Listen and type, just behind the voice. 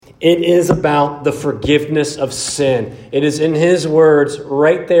It is about the forgiveness of sin. It is in his words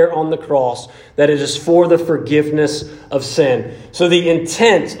right there on the cross that it is for the forgiveness of sin. So the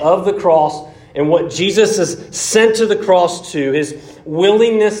intent of the cross and what Jesus is sent to the cross to, his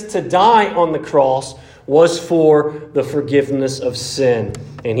willingness to die on the cross, was for the forgiveness of sin.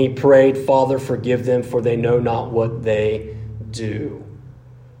 And he prayed, Father, forgive them, for they know not what they do.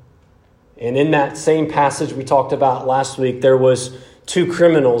 And in that same passage we talked about last week, there was two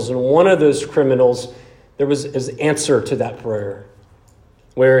criminals. And one of those criminals, there was his answer to that prayer,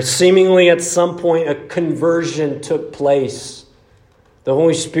 where seemingly at some point a conversion took place. The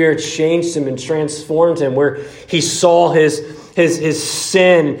Holy Spirit changed him and transformed him, where he saw his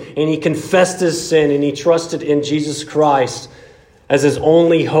sin and he confessed his sin and he trusted in Jesus Christ as his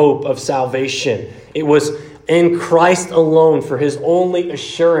only hope of salvation. It was in Christ alone for his only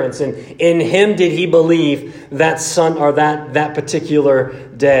assurance, and in him did he believe that that particular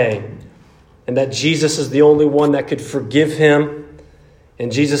day, and that Jesus is the only one that could forgive him,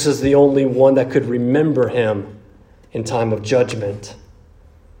 and Jesus is the only one that could remember him in time of judgment.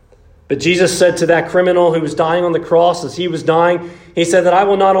 But Jesus said to that criminal who was dying on the cross, as he was dying, he said that I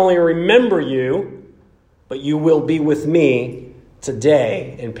will not only remember you, but you will be with me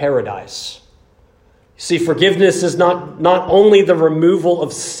today in paradise. See, forgiveness is not only the removal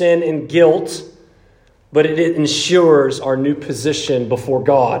of sin and guilt, but it ensures our new position before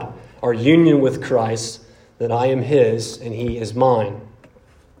God, our union with Christ, that I am his and he is mine.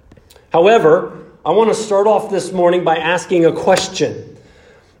 However, I want to start off this morning by asking a question.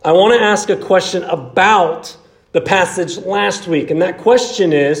 I want to ask a question about the passage last week. And that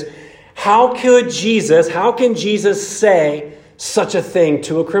question is, how can Jesus say such a thing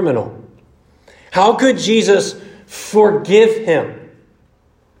to a criminal? How could Jesus forgive him?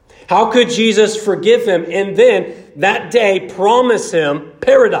 How could Jesus forgive him and then that day promise him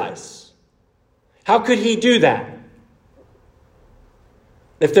paradise? How could he do that?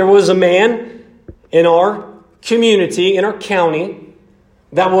 If there was a man in our community, in our county,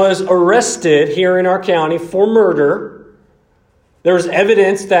 that was arrested here in our county for murder, there's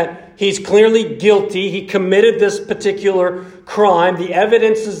evidence that he's clearly guilty. He committed this particular crime. The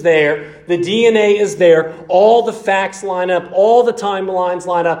evidence is there. The DNA is there. All the facts line up. All the timelines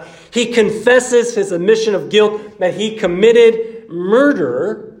line up. He confesses his admission of guilt that he committed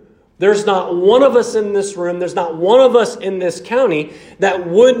murder. There's not one of us in this room, there's not one of us in this county that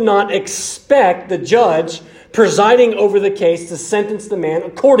would not expect the judge presiding over the case to sentence the man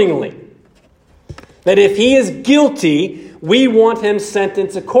accordingly. That if he is guilty, we want him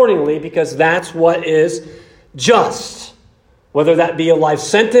sentenced accordingly because that's what is just. Whether that be a life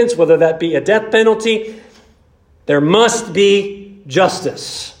sentence, whether that be a death penalty, there must be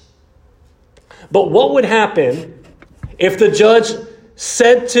justice. But what would happen if the judge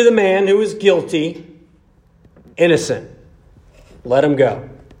said to the man who is guilty, innocent, let him go?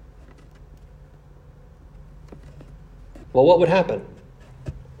 Well, what would happen?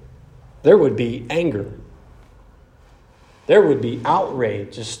 There would be anger. There would be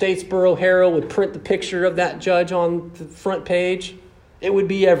outrage. The Statesboro Herald would print the picture of that judge on the front page. It would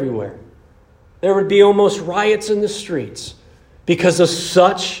be everywhere. There would be almost riots in the streets because of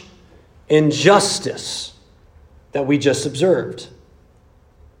such injustice that we just observed.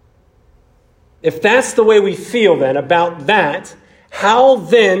 If that's the way we feel then about that, how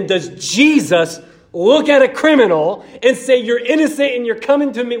then does Jesus look at a criminal and say, you're innocent and you're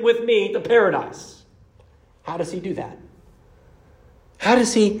coming to me with me to paradise? How does he do that? How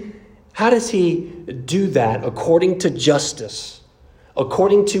does he do that according to justice,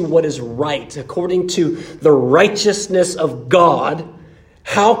 according to what is right, according to the righteousness of God?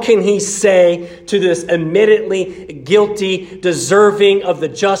 How can he say to this admittedly guilty, deserving of the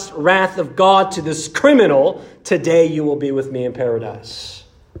just wrath of God, to this criminal, today you will be with me in paradise?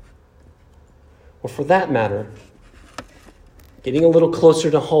 Or for that matter, getting a little closer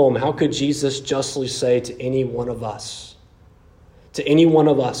to home, how could Jesus justly say to any one of us,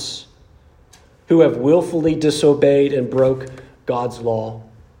 who have willfully disobeyed and broke God's law,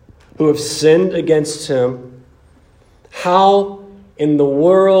 who have sinned against him, how in the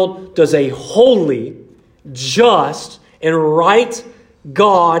world does a holy, just, and right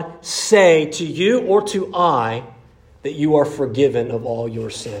God say to you or to I that you are forgiven of all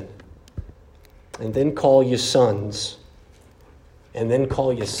your sin? And then call you sons, and then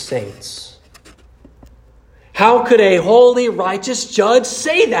call you saints. How could a holy, righteous judge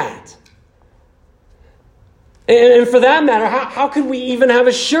say that? And for that matter, how could we even have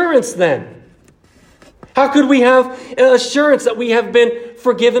assurance then? How could we have assurance that we have been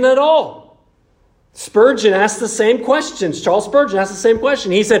forgiven at all? Spurgeon asked the same questions. Charles Spurgeon asked the same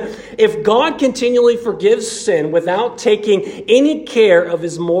question. He said, if God continually forgives sin without taking any care of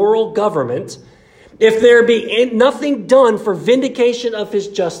his moral government, if there be nothing done for vindication of his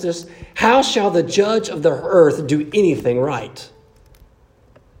justice, how shall the judge of the earth do anything right?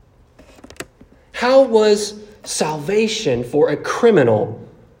 How was salvation for a criminal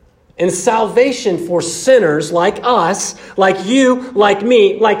and salvation for sinners like us, like you, like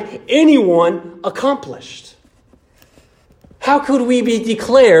me, like anyone accomplished? How could we be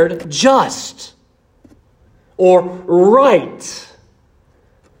declared just or right?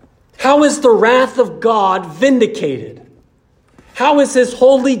 How is the wrath of God vindicated? How is his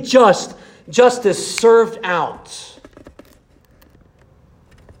holy justice served out?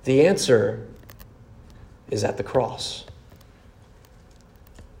 The answer is at the cross.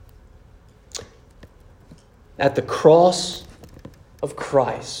 At the cross of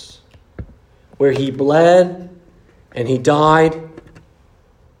Christ, where he bled and he died,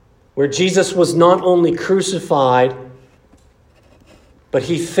 where Jesus was not only crucified, but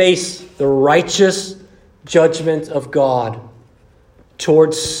he faced the righteous judgment of God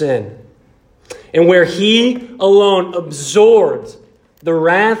towards sin, and where he alone absorbed the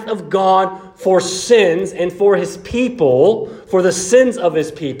wrath of God for sins and for his people, for the sins of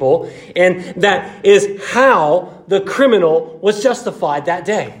his people, and that is how the criminal was justified that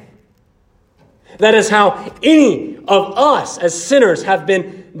day. That is how any of us as sinners have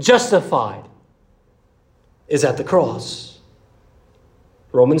been justified, is at the cross.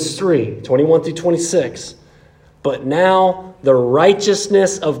 Romans 3:21-26. But now the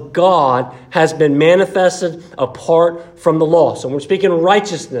righteousness of God has been manifested apart from the law. So we're speaking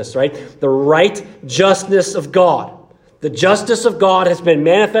righteousness, right? The right justness of God. The justice of God has been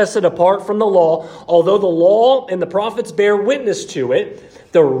manifested apart from the law. Although the law and the prophets bear witness to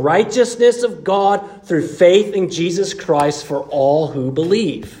it, the righteousness of God through faith in Jesus Christ for all who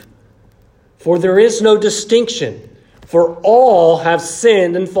believe. For there is no distinction. For all have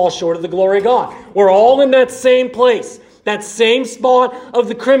sinned and fall short of the glory of God. We're all in that same place, that same spot of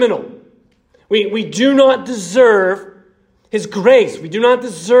the criminal. We do not deserve his grace. We do not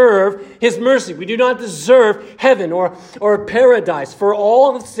deserve his mercy. We do not deserve heaven or paradise. For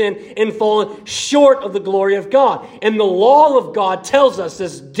all have sinned and fallen short of the glory of God. And the law of God tells us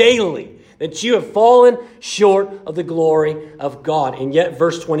this daily, that you have fallen short of the glory of God. And yet,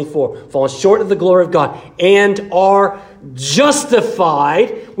 verse 24, fallen short of the glory of God and are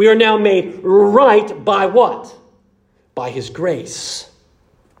justified. We are now made right by what? By his grace.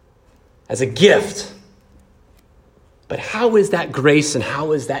 As a gift. But how is that grace and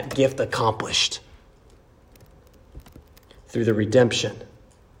how is that gift accomplished? Through the redemption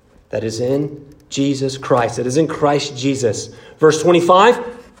that is in Jesus Christ. It is in Christ Jesus. Verse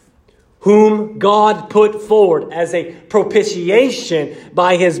 25, whom God put forward as a propitiation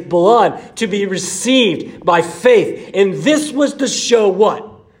by his blood to be received by faith. And this was to show what?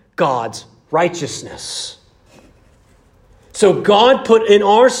 God's righteousness. So God put in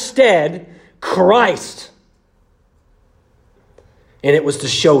our stead Christ. And it was to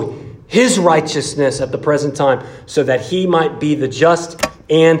show his righteousness at the present time so that he might be the just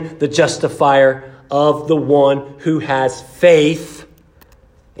and the justifier of the one who has faith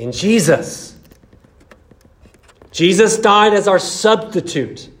in Jesus. Jesus died as our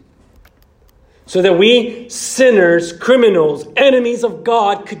substitute so that we sinners, criminals, enemies of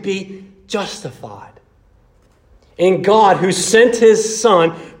God could be justified. And God, who sent his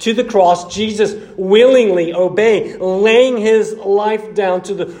Son to the cross, Jesus willingly obeyed, laying his life down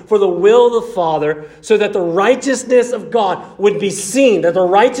for the will of the Father, so that the righteousness of God would be seen, that the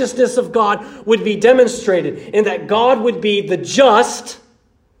righteousness of God would be demonstrated, and that God would be the just.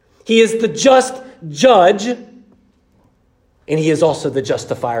 He is the just judge, and he is also the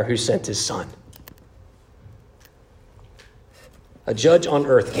justifier who sent his Son. A judge on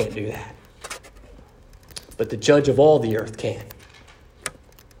earth can't do that. But the judge of all the earth can.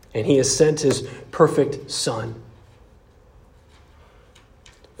 And he has sent his perfect Son.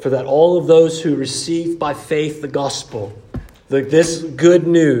 For that all of those who receive by faith the gospel, this good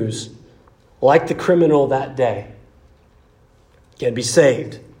news, like the criminal that day, can be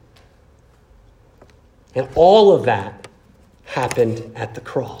saved. And all of that happened at the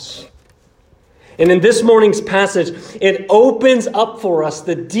cross. And in this morning's passage, it opens up for us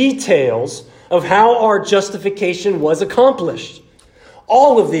the details of how our justification was accomplished.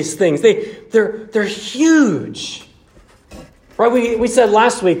 All of these things, they're huge. Right? We said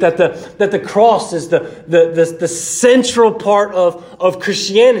last week that the cross is the central part of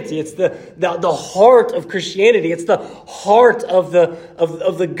Christianity. It's the heart of Christianity. It's the heart of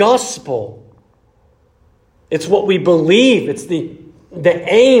the gospel. It's what we believe. It's the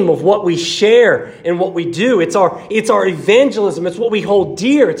aim of what we share and what we do. It's our evangelism. It's what we hold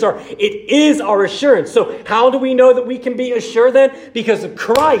dear. It is our assurance. So how do we know that we can be assured then? Because of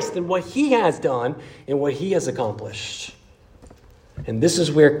Christ and what he has done and what he has accomplished. And this is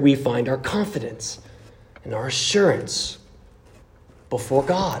where we find our confidence and our assurance before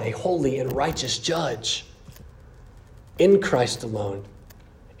God, a holy and righteous judge, in Christ alone,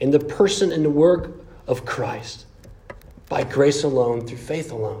 in the person and the work of Christ, by grace alone, through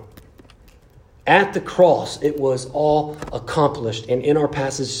faith alone. At the cross, it was all accomplished. And in our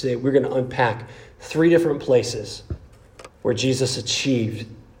passage today, we're going to unpack 3 different places where Jesus achieved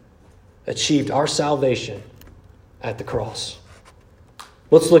our salvation at the cross.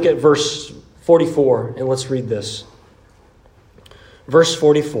 Let's look at verse 44 and let's read this. Verse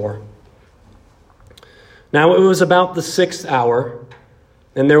 44. Now it was about the 6th hour,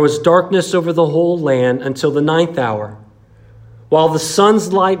 and there was darkness over the whole land until the 9th hour, while the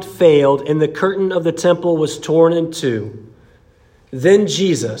sun's light failed and the curtain of the temple was torn in two. Then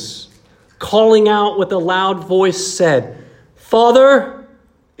Jesus, calling out with a loud voice, said, Father,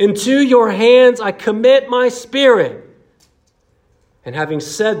 into your hands I commit my spirit. And having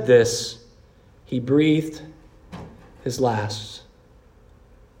said this, he breathed his last.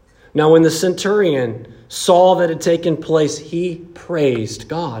 Now when the centurion saw that had taken place, he praised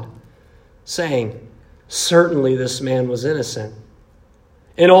God, saying, Certainly this man was innocent.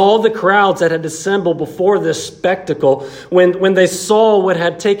 And all the crowds that had assembled before this spectacle, when they saw what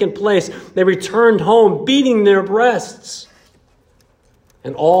had taken place, they returned home, beating their breasts.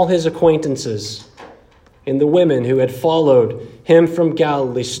 And all his acquaintances and the women who had followed him from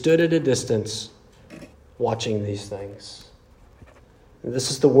Galilee stood at a distance, watching these things. And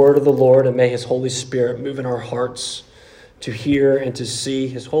this is the word of the Lord, and may his Holy Spirit move in our hearts to hear and to see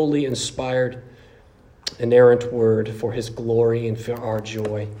his holy, inspired, inerrant word for his glory and for our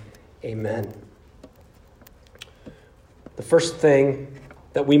joy. Amen. The first thing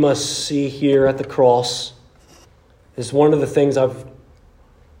that we must see here at the cross is one of the things I've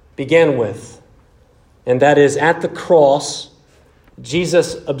began with, and that is at the cross,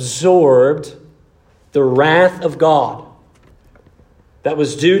 Jesus absorbed the wrath of God that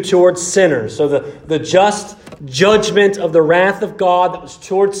was due towards sinners. So the just judgment of the wrath of God that was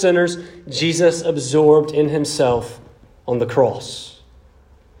towards sinners, Jesus absorbed in himself on the cross.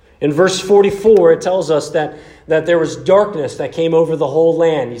 In verse 44, it tells us that there was darkness that came over the whole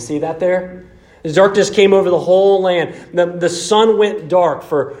land. You see that there? The darkness came over the whole land. The sun went dark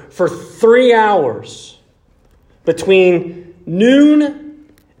for 3 hours between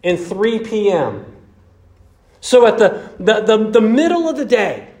noon and 3 p.m. So at the middle of the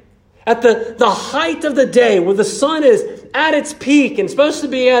day, at the height of the day, where the sun is at its peak and supposed to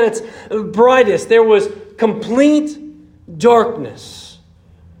be at its brightest, there was complete darkness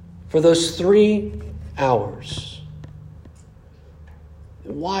for those 3 hours.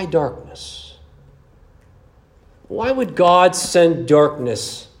 Why darkness? Why would God send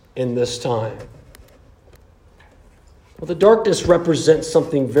darkness in this time? Well, the darkness represents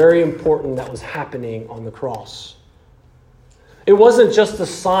something very important that was happening on the cross. It wasn't just a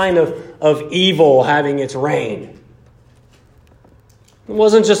sign of evil having its reign. It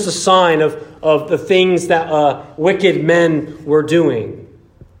wasn't just a sign of the things that wicked men were doing.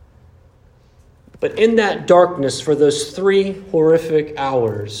 But in that darkness for those 3 horrific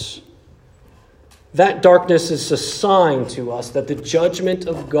hours, that darkness is a sign to us that the judgment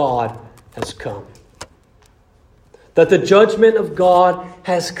of God has come. That the judgment of God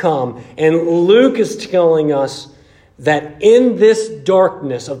has come. And Luke is telling us that in this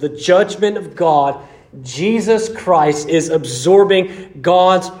darkness of the judgment of God, Jesus Christ is absorbing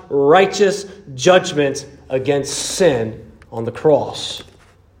God's righteous judgment against sin on the cross.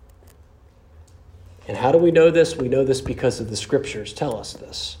 And how do we know this? We know this because of the Scriptures tell us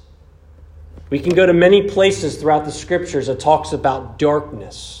this. We can go to many places throughout the Scriptures that talks about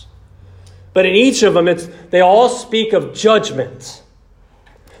darkness. But in each of them, they all speak of judgment.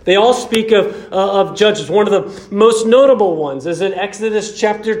 They all speak of judges. One of the most notable ones is in Exodus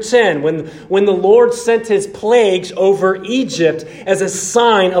chapter 10, when the Lord sent his plagues over Egypt as a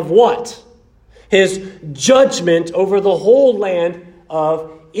sign of what? His judgment over the whole land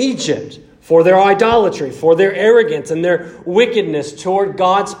of Egypt for their idolatry, for their arrogance and their wickedness toward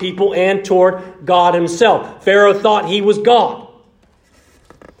God's people and toward God himself. Pharaoh thought he was God.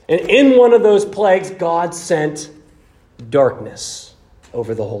 And in one of those plagues, God sent darkness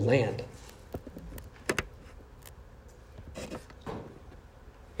over the whole land.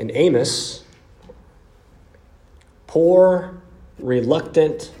 In Amos, poor,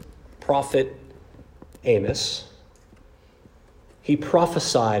 reluctant prophet Amos, he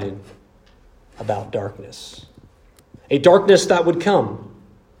prophesied about darkness. A darkness that would come.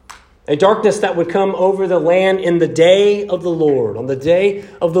 A darkness that would come over the land in the day of the Lord, on the day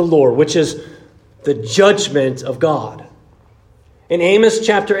of the Lord, which is the judgment of God. In Amos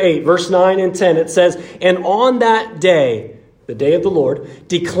chapter 8, verse 9 and 10, it says, "And on that day, the day of the Lord,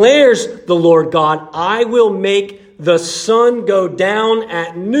 declares the Lord God, I will make the sun go down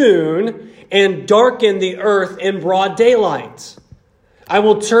at noon and darken the earth in broad daylight. I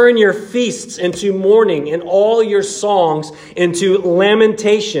will turn your feasts into mourning and all your songs into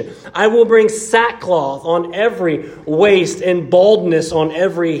lamentation. I will bring sackcloth on every waist and baldness on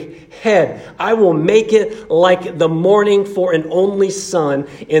every head. I will make it like the morning for an only son,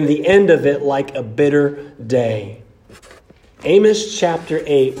 and the end of it like a bitter day." Amos chapter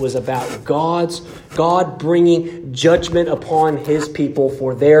 8 was about God bringing judgment upon his people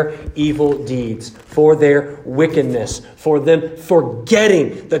for their evil deeds, for their wickedness, for them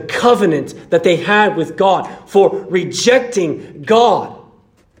forgetting the covenant that they had with God, for rejecting God.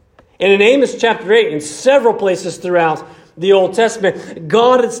 And in Amos chapter 8, in several places throughout the Old Testament,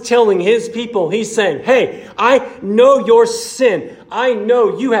 God is telling his people, he's saying, hey, I know your sin. I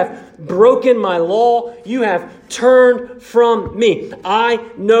know you have broken my law. You have turned from me. I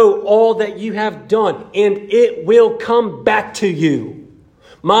know all that you have done, and it will come back to you.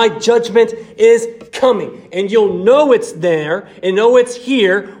 My judgment is coming, and you'll know it's there and know it's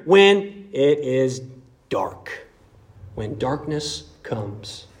here when it is dark, when darkness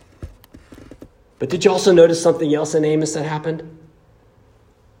comes. But did you also notice something else in Amos that happened?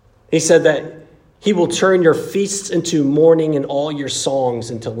 He said that he will turn your feasts into mourning and all your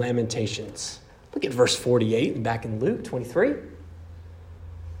songs into lamentations. Look at verse 48 and back in Luke 23.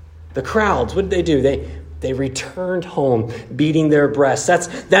 The crowds, what did they do? They returned home, beating their breasts.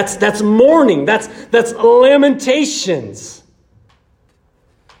 That's mourning. That's lamentations.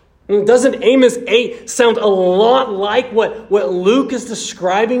 Doesn't Amos 8 sound a lot like what Luke is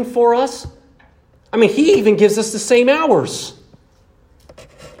describing for us? I mean, he even gives us the same hours.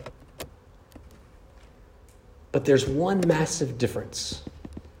 But there's one massive difference.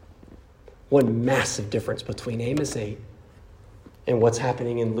 One massive difference between Amos 8 and what's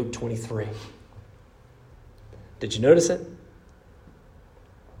happening in Luke 23. Did you notice it?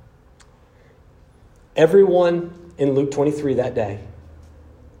 Everyone in Luke 23 that day,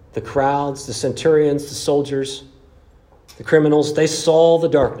 the crowds, the centurions, the soldiers, the criminals, they saw the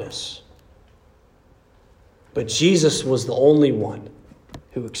darkness. But Jesus was the only one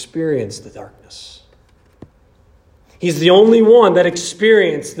who experienced the darkness. He's the only one that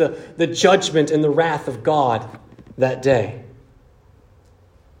experienced the judgment and the wrath of God that day.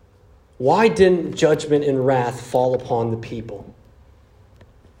 Why didn't judgment and wrath fall upon the people?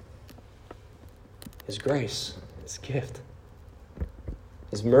 His grace, his gift,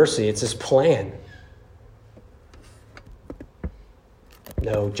 his mercy, it's his plan.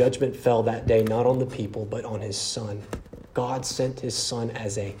 No, judgment fell that day not on the people, but on his Son. God sent his Son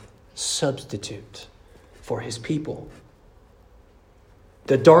as a substitute for his people.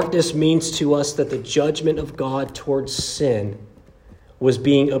 The darkness means to us that the judgment of God towards sin was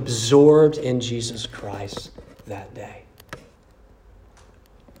being absorbed in Jesus Christ that day.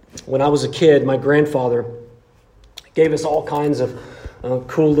 When I was a kid, my grandfather gave us all kinds of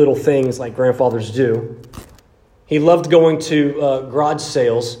cool little things like grandfathers do. He loved going to garage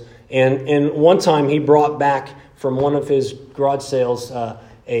sales, and one time he brought back from one of his garage sales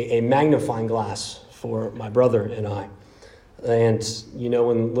a magnifying glass for my brother and I. And, you know,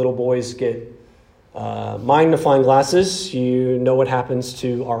 when little boys get magnifying glasses, you know what happens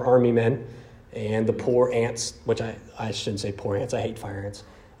to our army men and the poor ants, which I shouldn't say poor ants, I hate fire ants,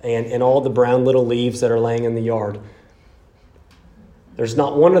 and all the brown little leaves that are laying in the yard. There's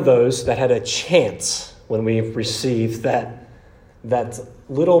not one of those that had a chance when we received that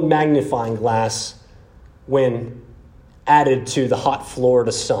little magnifying glass when added to the hot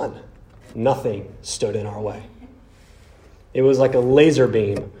Florida sun. Nothing stood in our way. It was like a laser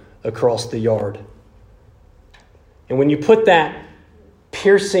beam across the yard. And when you put that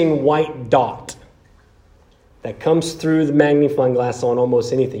piercing white dot that comes through the magnifying glass on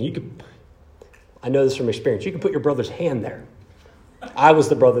almost anything, I know this from experience, you can put your brother's hand there. I was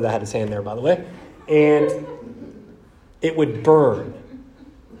the brother that had his hand there, by the way. And it would burn.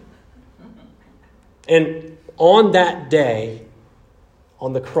 And on that day,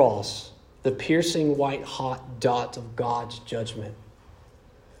 on the cross, the piercing white hot dot of God's judgment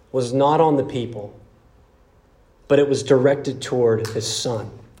was not on the people, but it was directed toward his Son.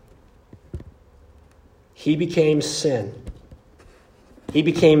 He became sin. He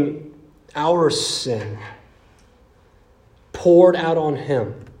became our sin, poured out on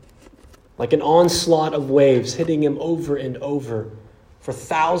him like an onslaught of waves, hitting him over and over for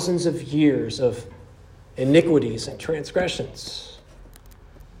thousands of years of iniquities and transgressions.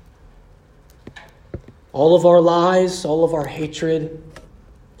 All of our lies, all of our hatred,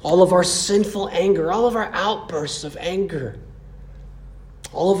 all of our sinful anger, all of our outbursts of anger,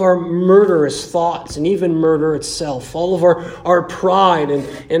 all of our murderous thoughts and even murder itself, all of our pride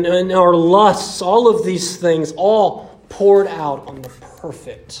and our lusts, all of these things, all poured out on the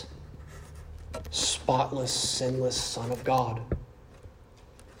perfect, spotless, sinless Son of God.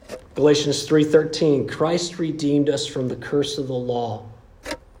 Galatians 3:13, Christ redeemed us from the curse of the law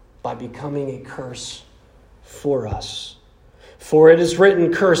by becoming a curse for us. For it is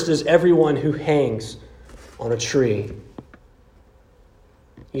written, cursed is everyone who hangs on a tree.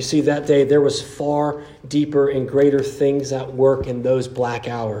 You see, that day there was far deeper and greater things at work in those black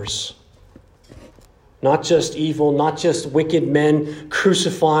hours. Not just evil, not just wicked men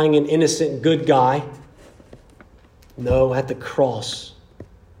crucifying an innocent good guy. No, at the cross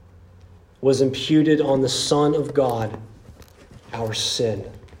was imputed on the Son of God our sin.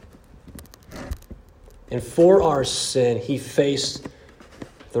 And for our sin, he faced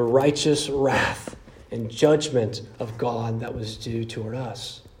the righteous wrath and judgment of God that was due toward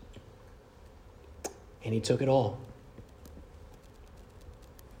us. And he took it all.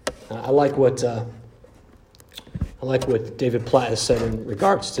 I like what David Platt has said in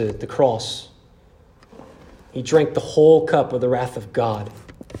regards to the cross. He drank the whole cup of the wrath of God.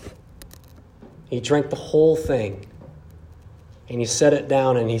 He drank the whole thing. And he set it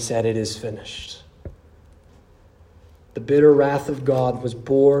down and he said, it is finished. The bitter wrath of God was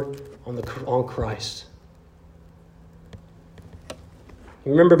borne on Christ.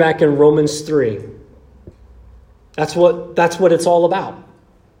 You remember back in Romans 3. That's what it's all about.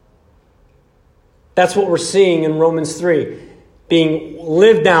 That's what we're seeing in Romans 3. Being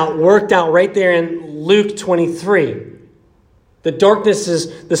lived out, worked out right there in Luke 23. The darkness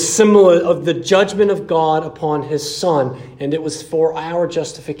is the symbol of the judgment of God upon his Son, and it was for our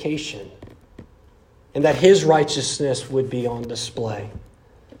justification. And that his righteousness would be on display.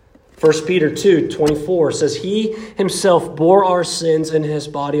 1 Peter 2:24 says, he himself bore our sins in his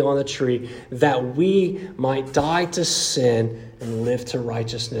body on the tree, that we might die to sin and live to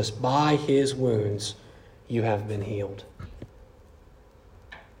righteousness. By his wounds you have been healed.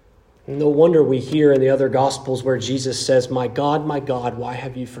 No wonder we hear in the other Gospels where Jesus says, my God, why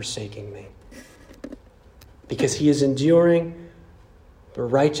have you forsaken me? Because he is enduring the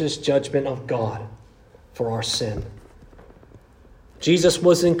righteous judgment of God for our sin. Jesus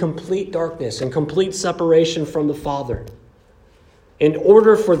was in complete darkness and complete separation from the Father, in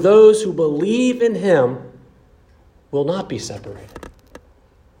order for those who believe in him will not be separated.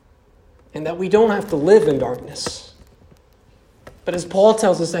 And that we don't have to live in darkness. But as Paul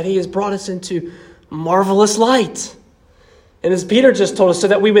tells us, that he has brought us into marvelous light. And as Peter just told us, so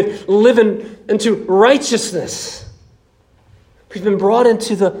that we would live into righteousness. We've been brought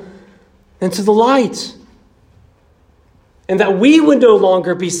into the light. And that we would no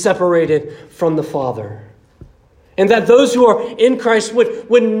longer be separated from the Father. And that those who are in Christ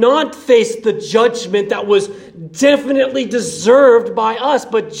would not face the judgment that was definitely deserved by us.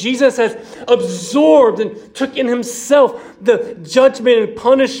 But Jesus has absorbed and took in himself the judgment and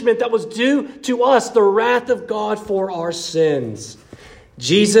punishment that was due to us, the wrath of God for our sins.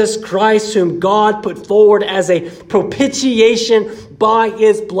 Jesus Christ, whom God put forward as a propitiation by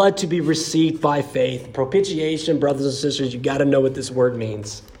his blood to be received by faith. Propitiation, brothers and sisters, you got to know what this word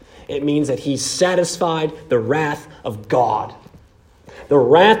means. It means that he satisfied the wrath of God. The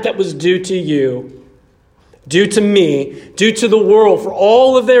wrath that was due to you, due to me, due to the world for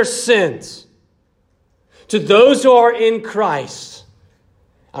all of their sins. To those who are in Christ,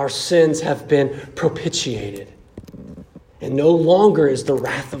 our sins have been propitiated. And no longer is the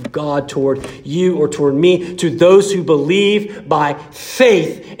wrath of God toward you or toward me, to those who believe by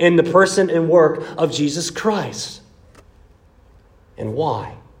faith in the person and work of Jesus Christ. And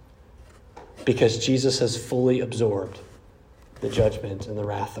why? Because Jesus has fully absorbed the judgment and the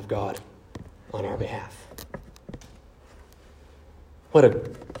wrath of God on our behalf. What a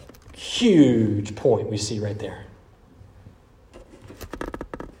huge point we see right there.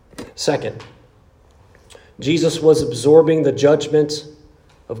 Second, Jesus was absorbing the judgment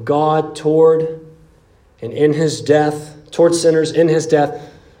of God toward and in his death, toward sinners in his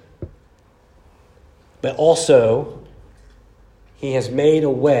death. But also, he has made a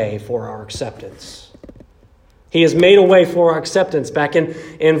way for our acceptance. He has made a way for our acceptance. Back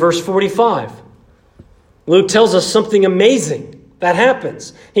in verse 45, Luke tells us something amazing that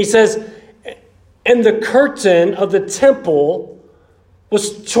happens. He says, and the curtain of the temple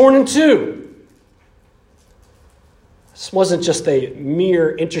was torn in two. This wasn't just a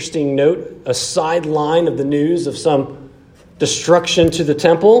mere interesting note, a sideline of the news of some destruction to the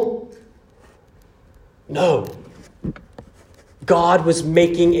temple. No. God was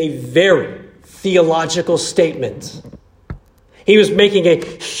making a very theological statement. He was making a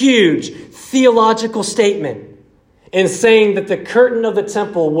huge theological statement in saying that the curtain of the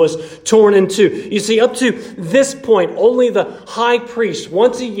temple was torn in two. You see, up to this point, only the high priest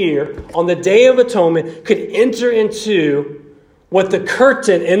once a year on the Day of Atonement could enter into what the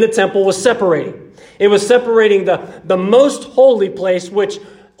curtain in the temple was separating. It was separating the most holy place, which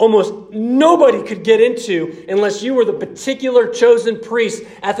almost nobody could get into unless you were the particular chosen priest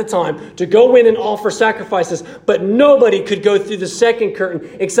at the time to go in and offer sacrifices. But nobody could go through the second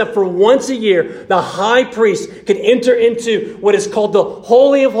curtain except for once a year. The high priest could enter into what is called the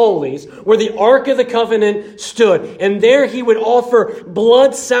Holy of Holies, where the Ark of the Covenant stood. And there he would offer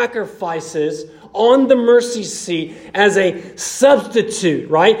blood sacrifices on the mercy seat as a substitute,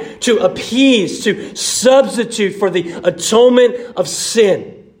 right? To appease, to substitute for the atonement of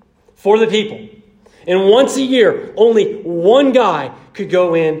sin for the people. And once a year, only one guy could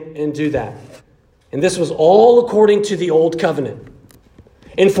go in and do that. And this was all according to the Old Covenant.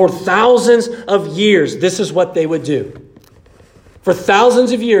 And for thousands of years, this is what they would do. For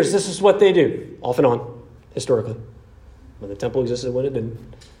thousands of years, this is what they do, off and on, historically. When the temple existed, when it didn't.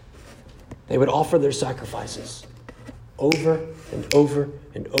 They would offer their sacrifices over and over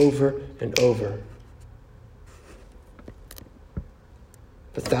and over and over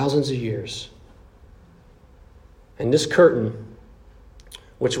for thousands of years. And this curtain,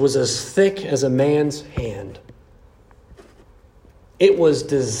 which was as thick as a man's hand, it was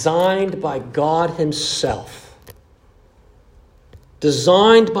designed by God Himself.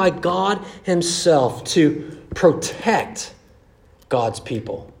 Designed by God Himself to protect God's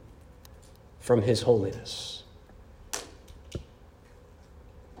people from His holiness.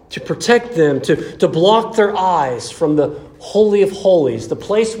 To protect them, to block their eyes from the Holy of Holies, the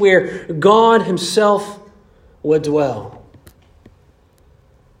place where God Himself would dwell.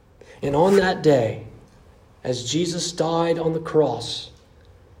 And on that day, as Jesus died on the cross,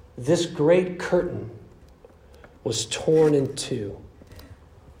 this great curtain was torn in two.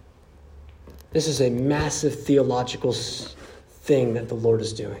 This is a massive theological thing that the Lord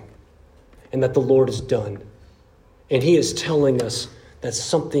is doing and that the Lord has done. And He is telling us that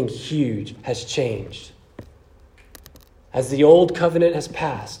something huge has changed. As the old covenant has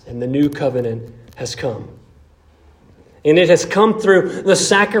passed and the new covenant has come. And it has come through the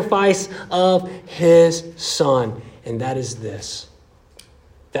sacrifice of His Son. And that is this: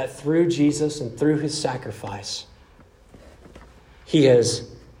 that through Jesus and through His sacrifice, He has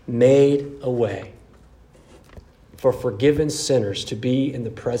made a way for forgiven sinners to be in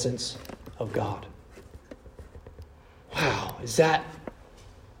the presence of God. Wow, is that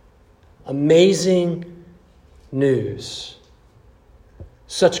amazing news?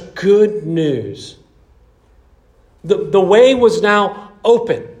 Such good news. The way was now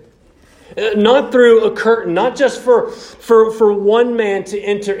open. Not through a curtain, not just for one man to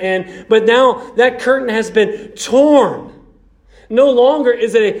enter in, but now that curtain has been torn. No longer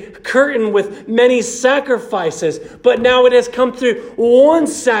is it a curtain with many sacrifices, but now it has come through one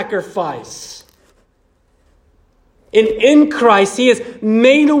sacrifice. And in Christ, He has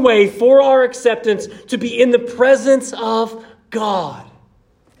made a way for our acceptance to be in the presence of God.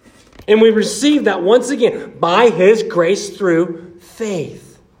 And we receive that once again by His grace through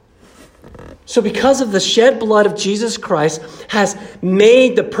faith. So because of the shed blood of Jesus Christ has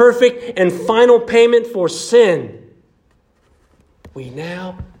made the perfect and final payment for sin, we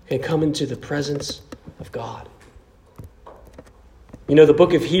now can come into the presence of God. You know, the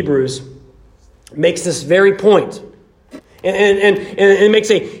book of Hebrews makes this very point. And it makes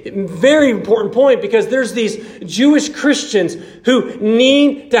a very important point because there's these Jewish Christians who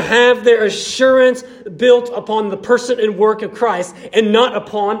need to have their assurance built upon the person and work of Christ and not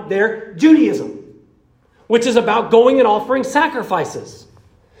upon their Judaism, which is about going and offering sacrifices.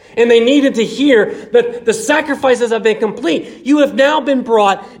 And they needed to hear that the sacrifices have been complete. You have now been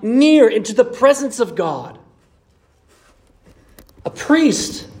brought near into the presence of God. A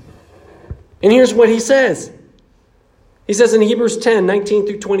priest. And here's what he says. He says in Hebrews 10, 19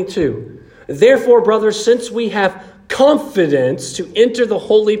 through 22, "Therefore, brothers, since we have confidence to enter the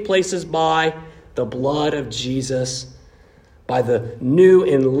holy places by the blood of Jesus, by the new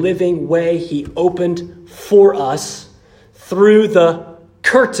and living way He opened for us through the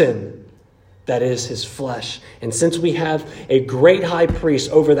curtain, that is his flesh. And since we have a great high priest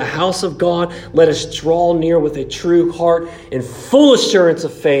over the house of God, let us draw near with a true heart and full assurance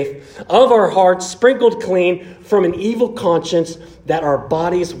of faith, of our hearts sprinkled clean from an evil conscience, that our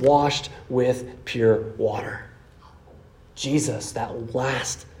bodies washed with pure water. Jesus, that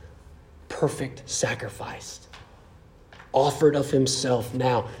last perfect sacrifice, offered of himself.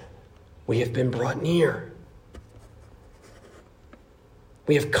 Now we have been brought near.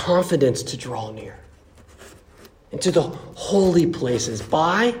 We have confidence to draw near into the holy places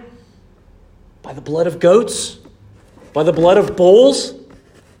by the blood of goats, by the blood of bulls.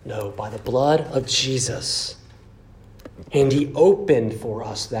 No, by the blood of Jesus. And he opened for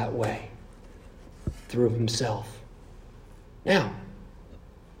us that way through himself. Now,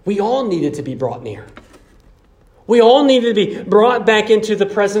 we all needed to be brought near. We all needed to be brought back into the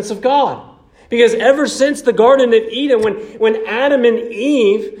presence of God. Because ever since the Garden of Eden, when Adam and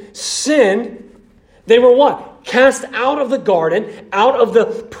Eve sinned, they were what? Cast out of the garden, out of the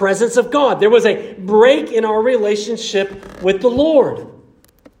presence of God. There was a break in our relationship with the Lord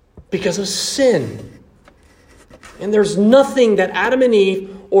because of sin. And there's nothing that Adam and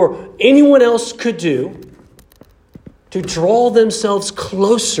Eve or anyone else could do to draw themselves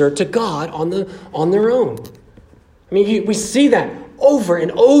closer to God on their own. I mean, we see that over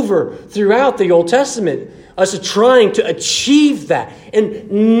and over throughout the Old Testament, us trying to achieve that.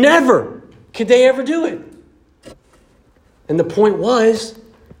 And never could they ever do it. And the point was,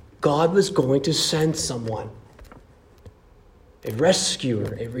 God was going to send someone, a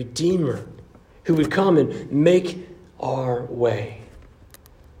rescuer, a redeemer, who would come and make our way.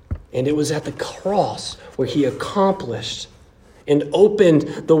 And it was at the cross where he accomplished and opened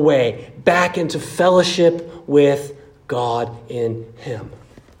the way back into fellowship with God in him.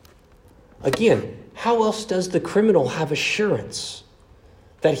 Again, how else does the criminal have assurance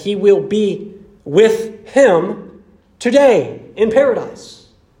that he will be with him today in paradise?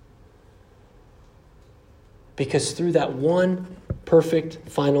 Because through that one perfect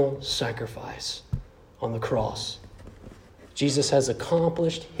final sacrifice on the cross, Jesus has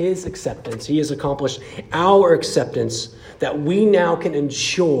accomplished his acceptance. He has accomplished our acceptance, that we now can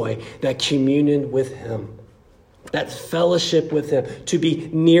enjoy that communion with him, that fellowship with him, to be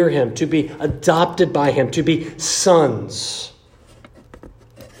near him, to be adopted by him, to be sons.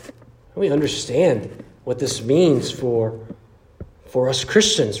 We understand what this means for us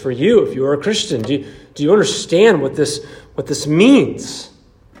Christians, for you, if you are a Christian. Do you understand what this means?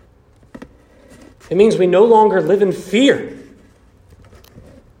 It means we no longer live in fear.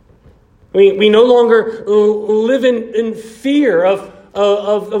 We no longer live in fear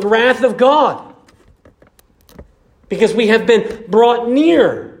of the wrath of God, because we have been brought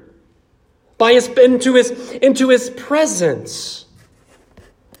near into his presence.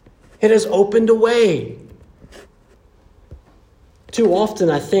 It has opened a way. Too often,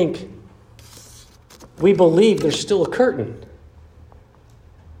 I think, we believe there's still a curtain.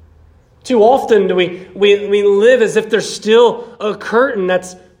 Too often do we live as if there's still a curtain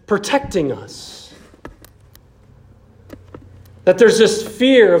that's protecting us. That there's this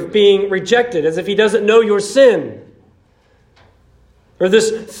fear of being rejected, as if he doesn't know your sin. Or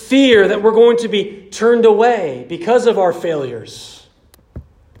this fear that we're going to be turned away because of our failures.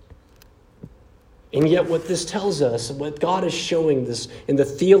 And yet what this tells us, what God is showing this in the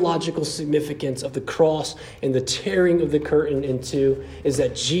theological significance of the cross and the tearing of the curtain in two, is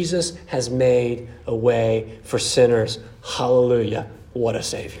that Jesus has made a way for sinners. Hallelujah. What a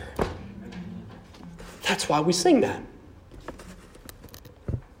Savior. That's why we sing that.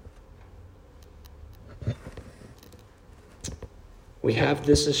 We have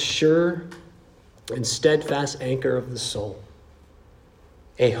this as sure and steadfast anchor of the soul,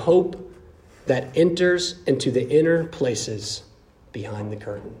 a hope that enters into the inner places behind the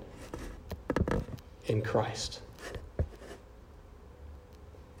curtain in Christ.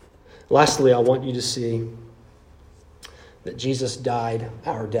 Lastly, I want you to see that Jesus died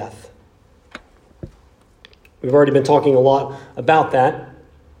our death. We've already been talking a lot about that.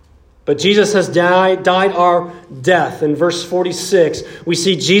 But Jesus has died our death. In verse 46, we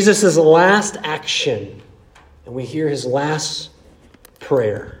see Jesus' last action. And we hear his last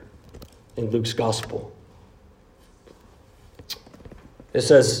prayer in Luke's gospel. It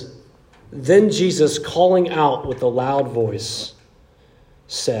says, "Then Jesus, calling out with a loud voice,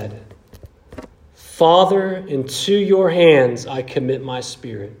 said, 'Father, into your hands I commit my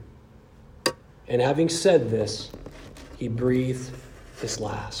spirit.' And having said this, he breathed his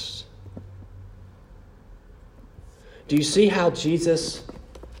last." Do you see how Jesus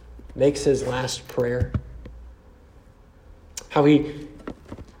makes his last prayer? How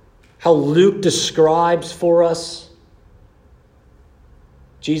how Luke describes for us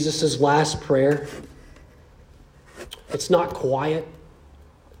Jesus' last prayer. It's not quiet.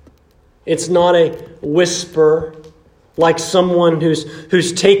 It's not a whisper like someone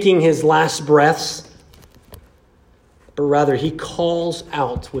who's taking his last breaths, but rather he calls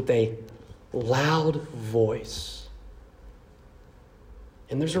out with a loud voice.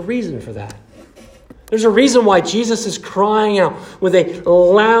 And there's a reason for that. There's a reason why Jesus is crying out with a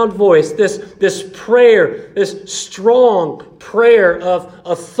loud voice, this prayer, this strong prayer of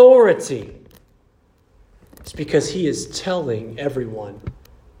authority. It's because he is telling everyone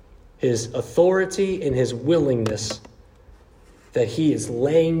his authority and his willingness that he is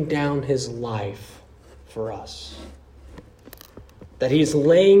laying down his life for us. That he is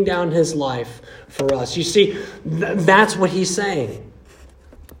laying down his life for us. You see, that's what he's saying.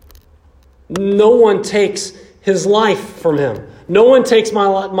 No one takes his life from him. No one takes my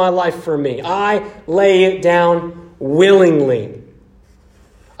life from me. I lay it down willingly.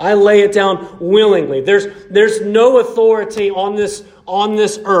 I lay it down willingly. There's no authority on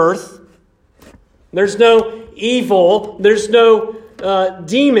this earth. There's no evil. There's no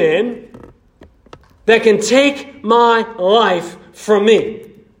demon that can take my life from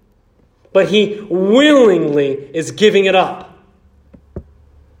me. But he willingly is giving it up.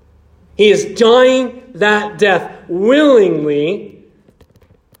 He is dying that death willingly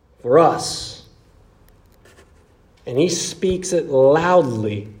for us. And he speaks it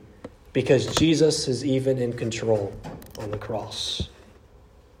loudly because Jesus is even in control on the cross.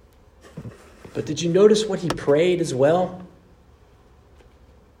 But did you notice what he prayed as well?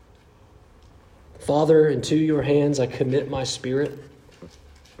 Father, into your hands I commit my spirit.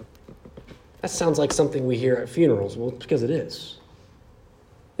 That sounds like something we hear at funerals. Well, because it is.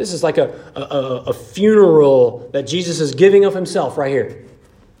 This is like a funeral that Jesus is giving of himself right here.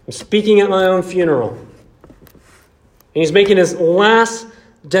 I'm speaking at my own funeral. And he's making his last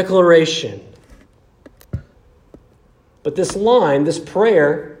declaration. But this line, this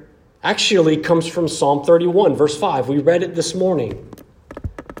prayer, actually comes from Psalm 31, verse 5. We read it this morning.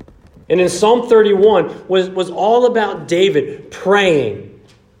 And in Psalm 31 was all about David praying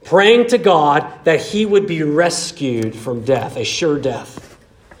to God that he would be rescued from death, a sure death.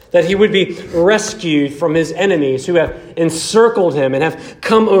 That he would be rescued from his enemies who have encircled him and have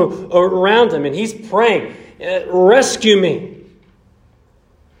come around him. And he's praying, rescue me.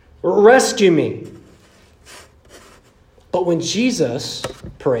 Rescue me. But when Jesus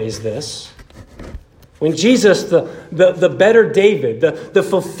prays this, when Jesus, the better David, the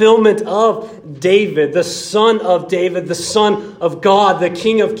fulfillment of David, the son of David, the son of God, the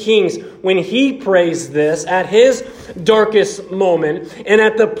King of Kings, when he prays this at his darkest moment and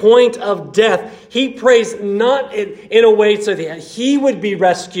at the point of death, he prays not in a way so that he would be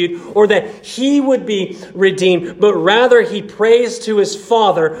rescued or that he would be redeemed, but rather he prays to his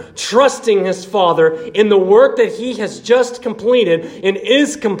Father, trusting his Father in the work that he has just completed and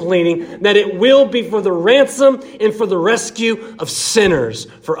is completing, that it will be for the ransom and for the rescue of sinners,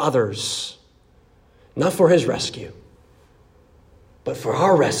 for others. Not for his rescue, but for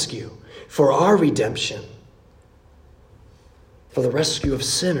our rescue, for our redemption, for the rescue of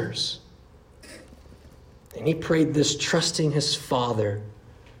sinners. And he prayed this trusting his Father,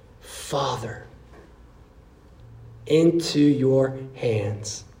 Father, into your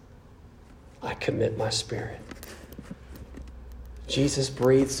hands I commit my spirit. Jesus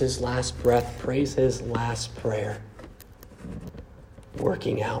breathes his last breath, prays his last prayer,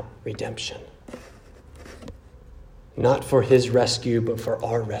 working out redemption. Not for his rescue, but for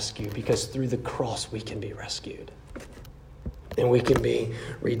our rescue, because through the cross we can be rescued and we can be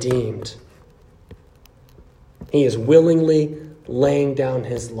redeemed. He is willingly laying down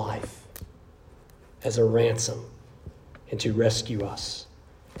his life as a ransom and to rescue us.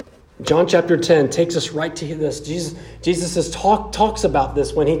 John chapter 10 takes us right to this. Jesus talks about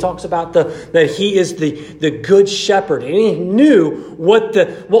this when he talks about that he is the good shepherd. And he knew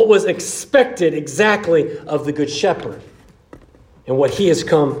what was expected exactly of the good shepherd and what he has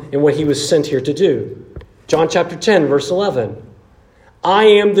come and what he was sent here to do. John chapter 10, verse 11. I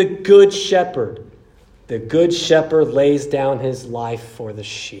am the good shepherd. The good shepherd lays down his life for the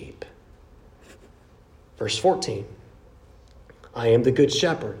sheep. Verse 14. I am the good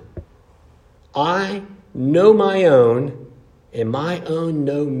shepherd. I know my own, and my own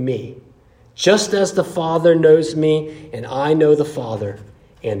know me, just as the Father knows me, and I know the Father,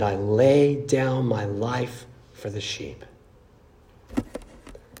 and I lay down my life for the sheep.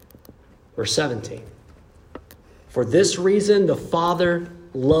 Verse 17. For this reason the Father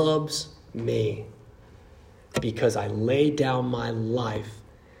loves me, because I lay down my life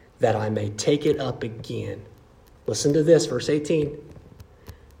that I may take it up again. Listen to this, verse 18.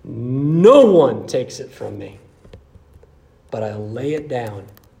 No one takes it from me, but I lay it down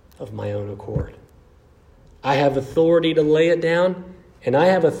of my own accord. I have authority to lay it down, and I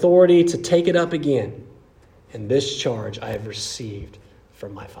have authority to take it up again. And this charge I have received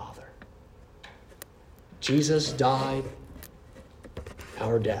from my Father. Jesus died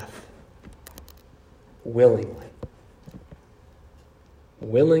our death willingly.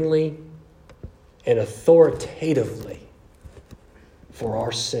 Willingly and authoritatively for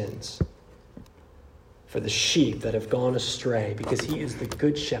our sins, for the sheep that have gone astray, because he is the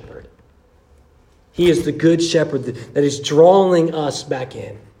good shepherd. He is the good shepherd that is drawing us back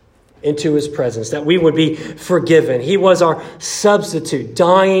into his presence, that we would be forgiven. He was our substitute,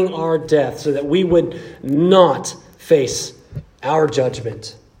 dying our death so that we would not face our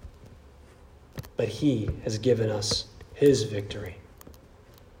judgment. But he has given us his victory.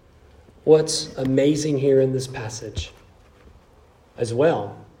 What's amazing here in this passage as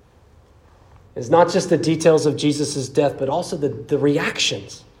well is not just the details of Jesus' death, but also the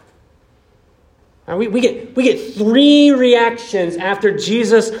reactions. We get 3 reactions after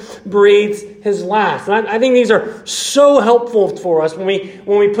Jesus breathes his last. And I think these are so helpful for us when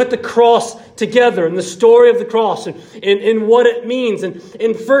we put the cross together and the story of the cross and what it means.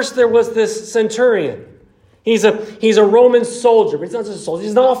 And first there was this centurion. He's a Roman soldier, but he's not just a soldier,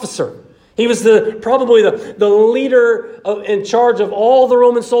 he's an officer. He was probably the leader in charge of all the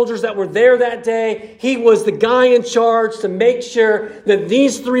Roman soldiers that were there that day. He was the guy in charge to make sure that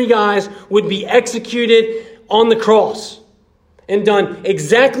these 3 guys would be executed on the cross and done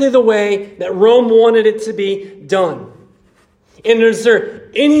exactly the way that Rome wanted it to be done. And is there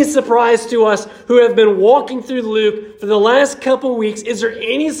any surprise to us who have been walking through Luke for the last couple weeks? Is there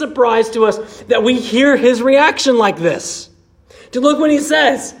any surprise to us that we hear his reaction like this? To look what he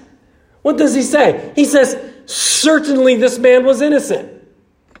says. What does he say? He says, certainly this man was innocent.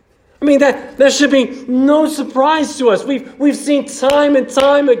 I mean, that should be no surprise to us. We've seen time and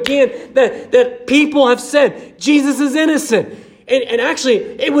time again that people have said, Jesus is innocent. And actually,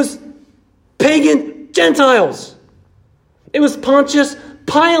 it was pagan Gentiles. It was Pontius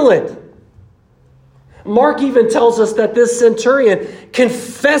Pilate. Mark even tells us that this centurion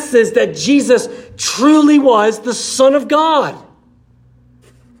confesses that Jesus truly was the Son of God.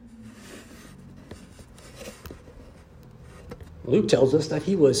 Luke tells us that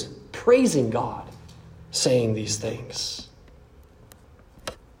he was praising God, saying these things.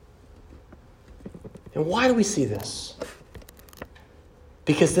 And why do we see this?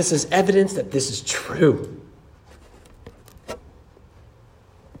 Because this is evidence that this is true.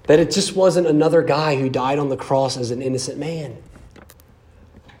 That it just wasn't another guy who died on the cross as an innocent man.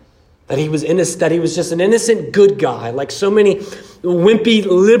 That he was innocent, that he was just an innocent good guy, like so many wimpy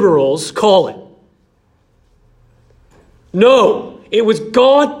liberals call it. No, it was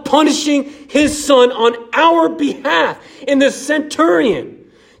God punishing his son on our behalf. And the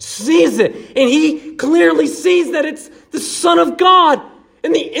centurion sees it. And he clearly sees that it's the Son of God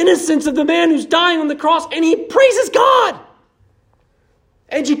and the innocence of the man who's dying on the cross. And he praises God.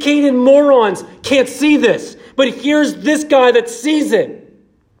 Educated morons can't see this. But here's this guy that sees it.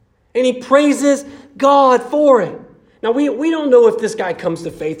 And he praises God for it. Now, we don't know if this guy comes to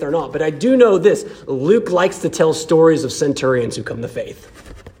faith or not, but I do know this. Luke likes to tell stories of centurions who come to faith.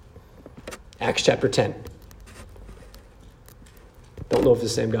 Acts chapter 10. Don't know if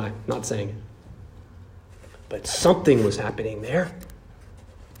it's the same guy. Not saying it. But something was happening there.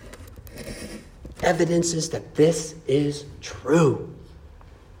 Evidences that this is true.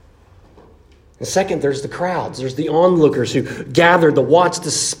 And second, there's the crowds. There's the onlookers who gathered to watch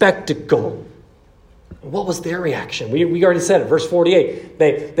the spectacle. What was their reaction? We already said it, verse 48.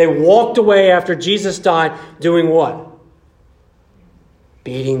 They walked away after Jesus died, doing what?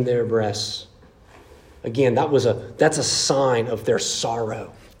 Beating their breasts. Again, that's a sign of their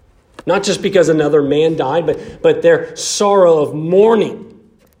sorrow. Not just because another man died, but their sorrow of mourning,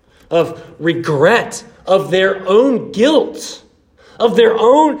 of regret, of their own guilt. Of their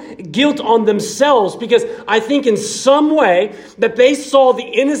own guilt on themselves, because I think in some way that they saw the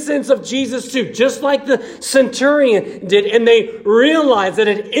innocence of Jesus too, just like the centurion did, and they realized that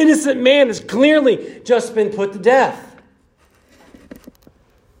an innocent man has clearly just been put to death.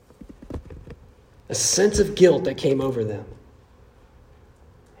 A sense of guilt that came over them.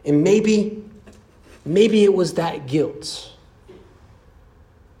 And maybe it was that guilt,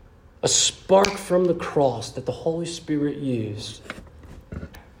 a spark from the cross that the Holy Spirit used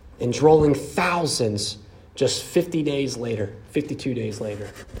in drawing thousands just 52 days later,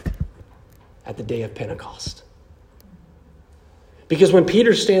 at the day of Pentecost. Because when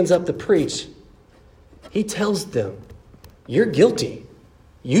Peter stands up to preach, he tells them, you're guilty.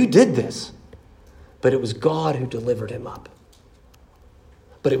 You did this. But it was God who delivered him up.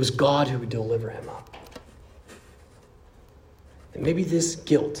 But it was God who would deliver him up. And maybe this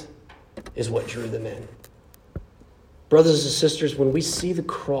guilt is what drew them in. Brothers and sisters, when we see the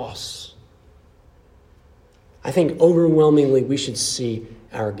cross, I think overwhelmingly we should see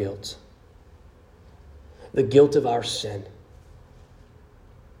our guilt. The guilt of our sin.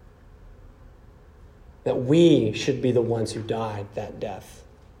 That we should be the ones who died that death,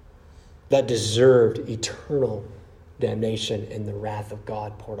 that deserved eternal damnation and the wrath of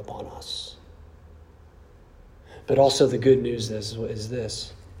God poured upon us. But also the good news is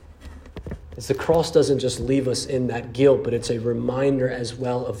this. Is the cross doesn't just leave us in that guilt, but it's a reminder as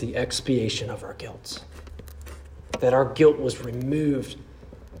well of the expiation of our guilt. That our guilt was removed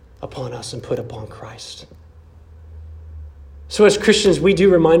upon us and put upon Christ. So as Christians, we do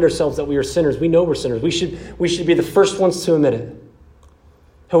remind ourselves that we are sinners. We know we're sinners. We should be the first ones to admit it.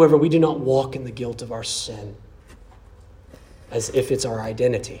 However, we do not walk in the guilt of our sin as if it's our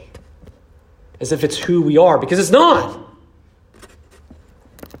identity, as if it's who we are, because it's not.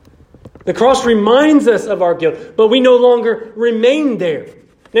 The cross reminds us of our guilt, but we no longer remain there.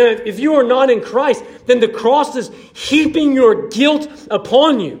 Now, if you are not in Christ, then the cross is heaping your guilt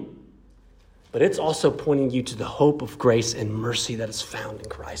upon you. But it's also pointing you to the hope of grace and mercy that is found in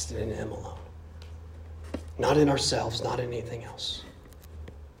Christ and in Him alone. Not in ourselves, not in anything else.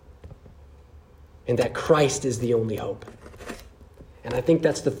 And that Christ is the only hope. And I think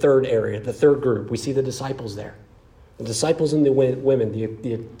that's the third area, the third group. We see the disciples there. The disciples and the women,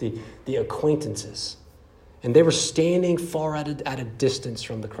 the acquaintances. And they were standing far at a distance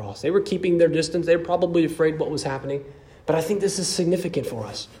from the cross. They were keeping their distance. They were probably afraid what was happening. But I think this is significant for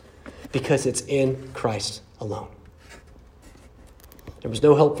us because it's in Christ alone. There was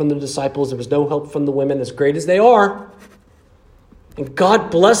no help from the disciples. There was no help from the women, as great as they are. And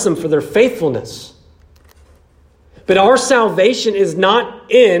God bless them for their faithfulness. But our salvation is not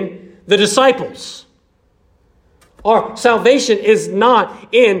in the disciples. Our salvation is not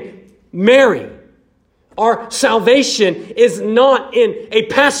in Mary. Our salvation is not in a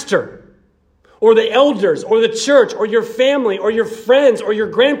pastor or the elders or the church or your family or your friends or your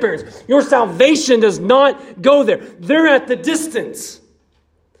grandparents. Your salvation does not go there. They're at the distance.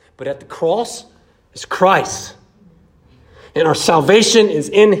 But at the cross is Christ. And our salvation is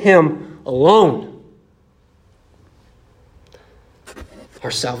in Him alone. Our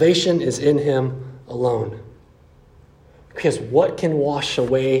salvation is in Him alone. Because what can wash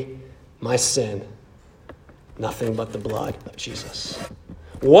away my sin? Nothing but the blood of Jesus.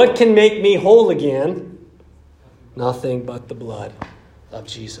 What can make me whole again? Nothing but the blood of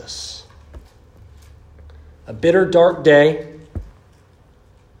Jesus. A bitter, dark day,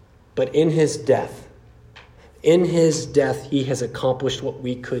 but in His death, He has accomplished what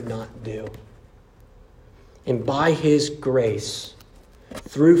we could not do. And by His grace,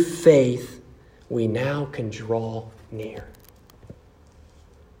 through faith, we now can draw near.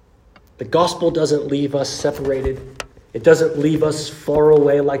 The gospel doesn't leave us separated. It doesn't leave us far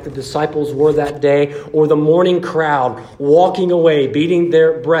away like the disciples were that day, or the mourning crowd walking away, beating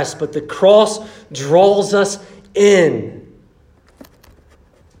their breasts. But the cross draws us in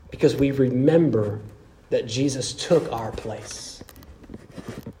because we remember that Jesus took our place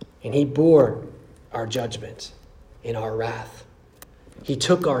and He bore our judgment and our wrath. He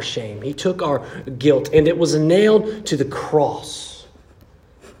took our shame. He took our guilt, and it was nailed to the cross.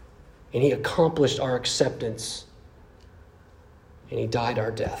 And He accomplished our acceptance, and He died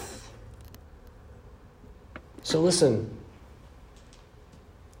our death. So listen,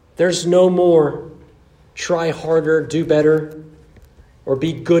 there's no more try harder, do better, or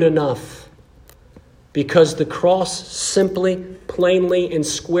be good enough, because the cross simply, plainly, and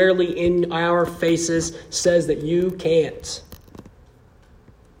squarely in our faces says that you can't.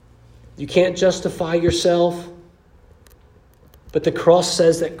 You can't justify yourself, but the cross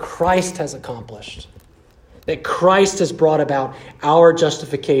says that Christ has accomplished, that Christ has brought about our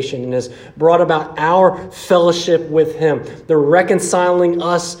justification and has brought about our fellowship with Him. The reconciling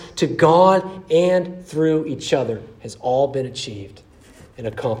us to God and through each other has all been achieved and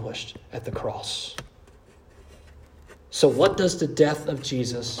accomplished at the cross. So what does the death of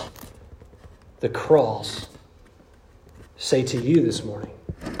Jesus, the cross, say to you this morning?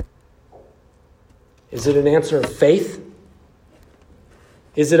 Is it an answer of faith?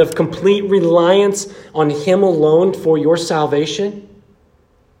 Is it of complete reliance on Him alone for your salvation?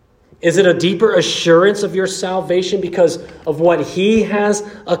 Is it a deeper assurance of your salvation because of what He has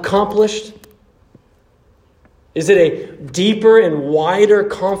accomplished? Is it a deeper and wider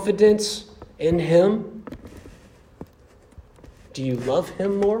confidence in him? Do you love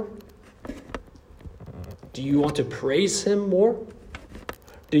him more? Do you want to praise him more?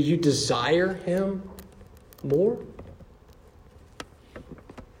 Do you desire him more?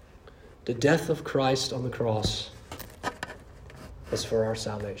 The death of Christ on the cross was for our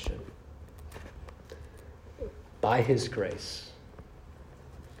salvation. By his grace,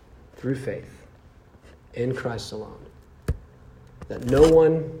 through faith, in Christ alone, that no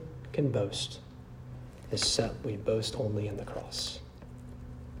one can boast, except we boast only in the cross.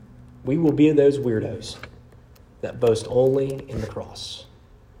 We will be those weirdos that boast only in the cross,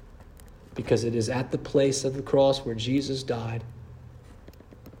 because it is at the place of the cross where Jesus died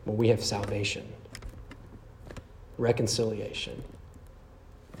where we have salvation, reconciliation,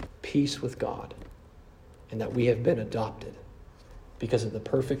 peace with God, and that we have been adopted because of the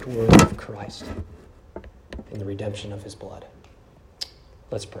perfect word of Christ and the redemption of his blood.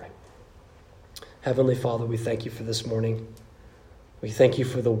 Let's pray. Heavenly Father, we thank you for this morning. We thank you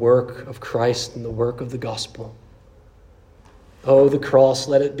for the work of Christ and the work of the gospel. Oh, the cross,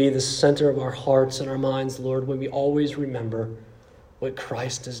 let it be the center of our hearts and our minds, Lord, when we always remember what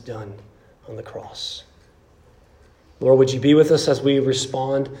Christ has done on the cross. Lord, would you be with us as we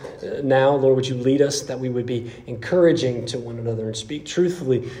respond now? Lord, would you lead us that we would be encouraging to one another and speak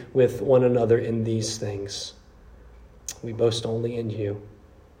truthfully with one another in these things. We boast only in you,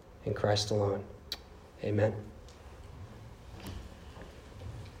 in Christ alone. Amen.